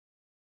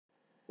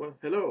Well,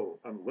 hello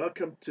and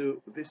welcome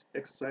to this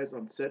exercise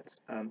on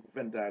sets and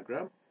Venn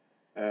diagram.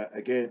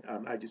 Again,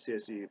 an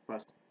iGCSE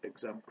past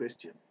exam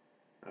question.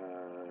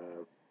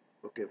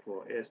 Okay,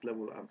 for AS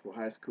level and for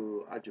high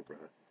school algebra.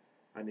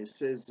 And it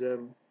says, uh,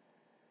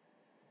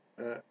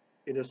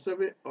 in a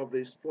survey of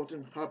the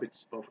sporting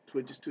habits of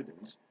 20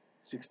 students,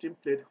 16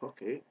 played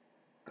hockey,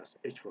 that's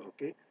H for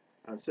hockey,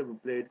 and 7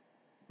 played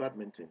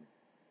badminton,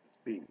 that's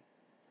B.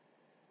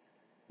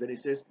 Then it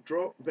says,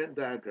 draw Venn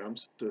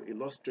diagrams to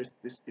illustrate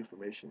this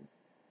information.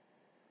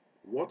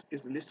 What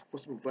is the least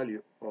possible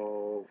value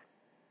of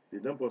the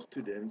number of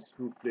students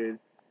who played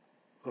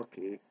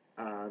hockey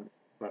and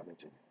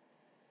badminton?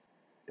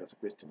 That's a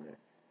question there.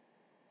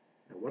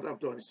 And what I've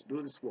done is to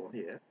do this one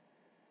here,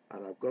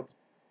 and I've got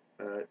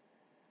a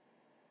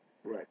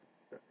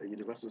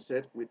universal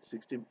set with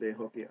 16 playing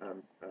hockey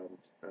and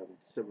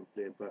 7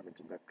 playing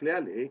badminton. Now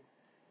clearly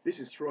this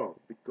is wrong,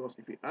 because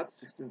if you add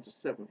 16 to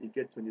 7 you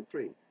get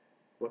 23,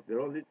 but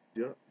there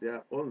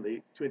are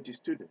only 20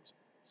 students,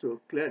 so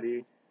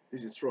clearly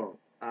this is wrong.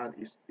 And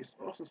it's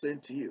also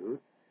saying to you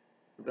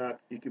that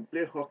you can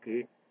play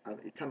hockey and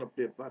you cannot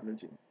play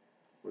badminton.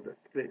 But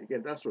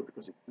again, that's wrong,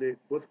 because you play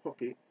both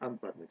hockey and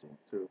badminton.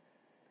 So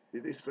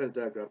this first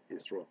diagram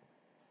is wrong.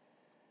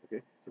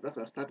 Okay, so that's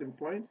our starting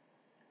point.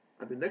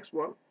 And the next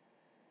one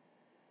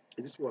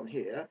is this one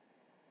here.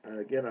 And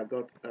again, I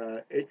got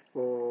H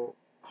for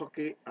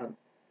hockey and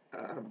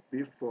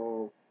B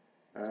for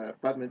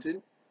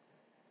badminton,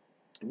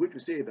 in which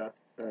we say that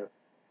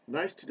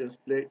 9 students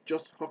play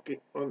just hockey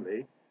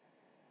only,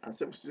 and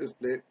 7 students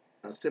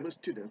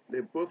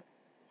play both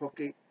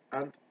hockey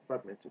and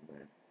badminton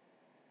there.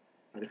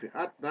 And if you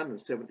add 9 and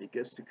 7, you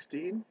get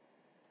 16.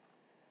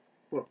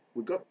 But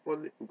we got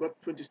 20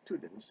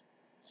 students,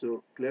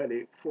 so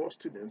clearly 4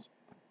 students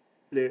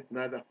play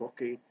neither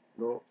hockey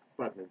nor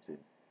badminton.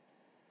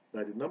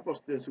 Now the number of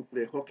students who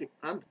play hockey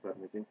and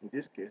badminton in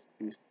this case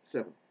is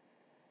 7.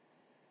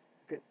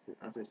 Okay, so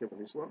answer is 7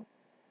 on this one.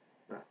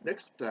 Now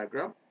next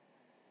diagram.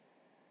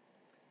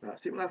 Now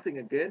similar thing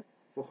again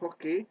for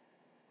hockey.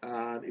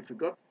 And if we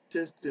got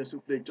 10 students who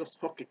play just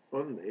hockey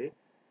only,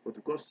 but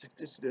we got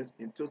 16 students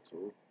in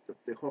total to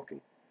play hockey.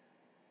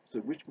 So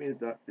which means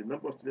that the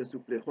number of students who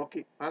play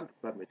hockey and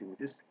badminton in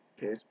this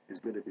case is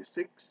going to be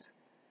 6.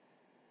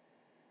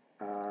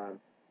 And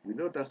we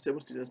know that 7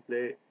 students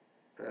play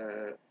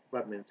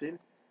badminton.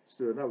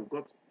 So now we've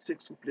got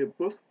 6 who play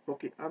both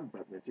hockey and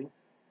badminton.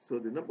 So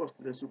the number of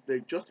students who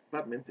play just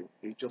badminton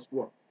is just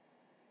 1.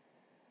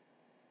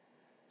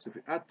 So if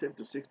you add 10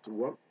 to 6 to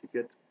 1, you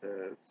get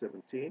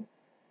 17.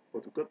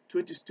 But we've got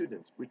 20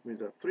 students, which means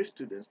that 3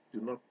 students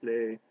do not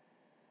play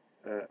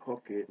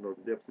hockey, nor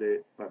do they play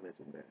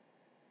badminton there.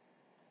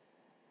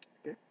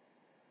 Okay.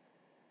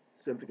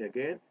 Same thing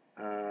again.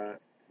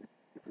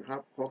 If you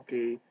have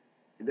hockey,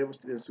 11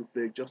 students who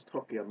play just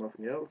hockey and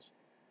nothing else,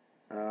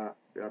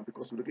 and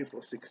because we're looking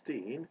for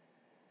 16,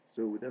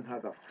 so we then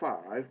have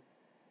 5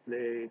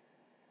 play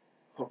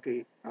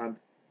hockey and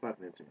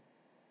badminton.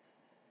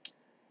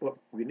 But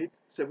we need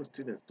 7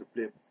 students to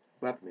play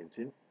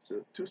badminton,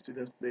 so 2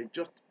 students play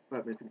just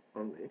badminton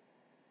only.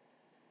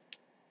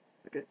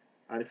 Okay,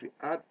 and if you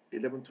add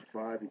 11 to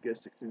 5, you get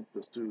 16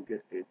 plus 2, you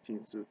get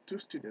 18. So 2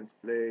 students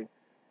play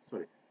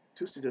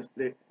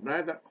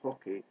neither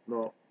hockey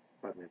nor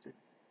badminton.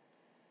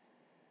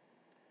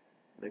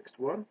 Next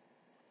one.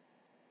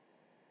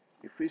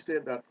 If we say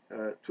that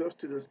 12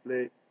 students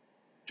play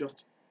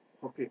just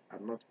hockey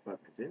and not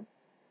badminton,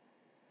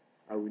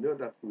 and we know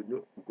that we've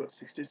got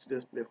 16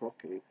 students play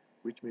hockey,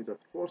 which means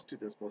that 4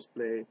 students must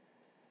play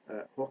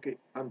hockey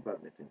and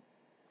badminton.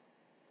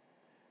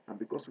 And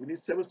because we need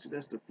 7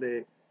 students to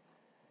play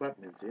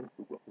badminton,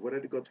 we've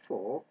already got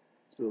 4,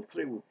 so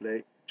 3 will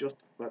play just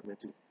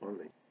badminton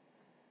only.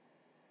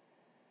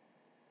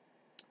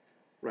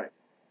 Right,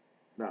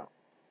 now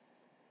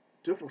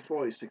 2 for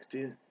 4 is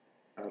 16,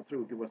 and 3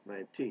 will give us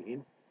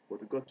 19, but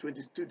we've got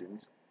 20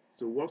 students,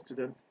 so 1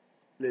 student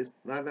plays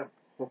neither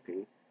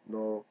hockey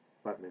nor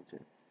badminton.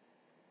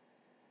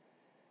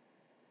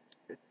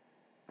 Okay.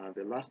 And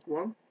the last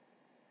one,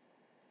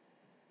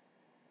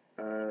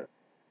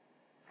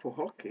 for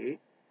hockey,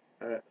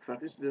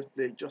 13 students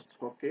play just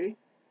hockey,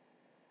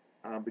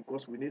 and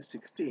because we need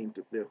 16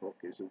 to play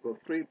hockey, so we've got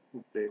 3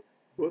 who play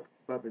both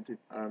badminton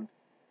and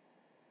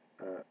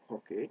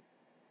hockey.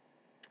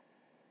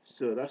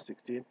 So that's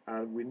 16,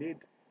 and we need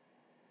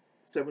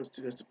 7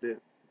 students to play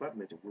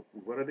badminton.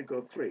 We've already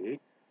got 3,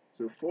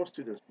 so 4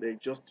 students play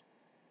just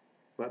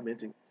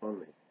badminton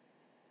only.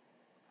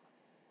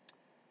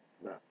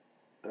 Now,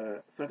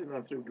 13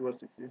 and 3 will give us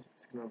 16,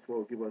 16 and 4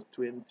 will give us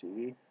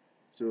 20,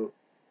 so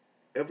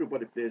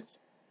everybody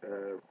plays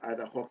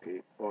either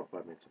hockey or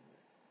badminton.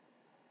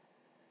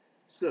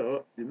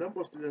 So the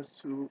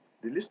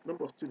least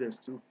number of students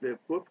to play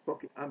both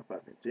hockey and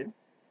badminton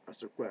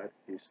as required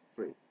is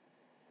 3.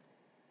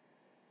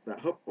 Now, I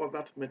hope all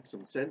that made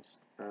some sense,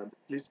 and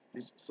please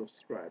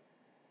subscribe.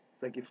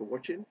 Thank you for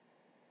watching,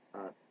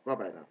 and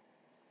bye-bye now.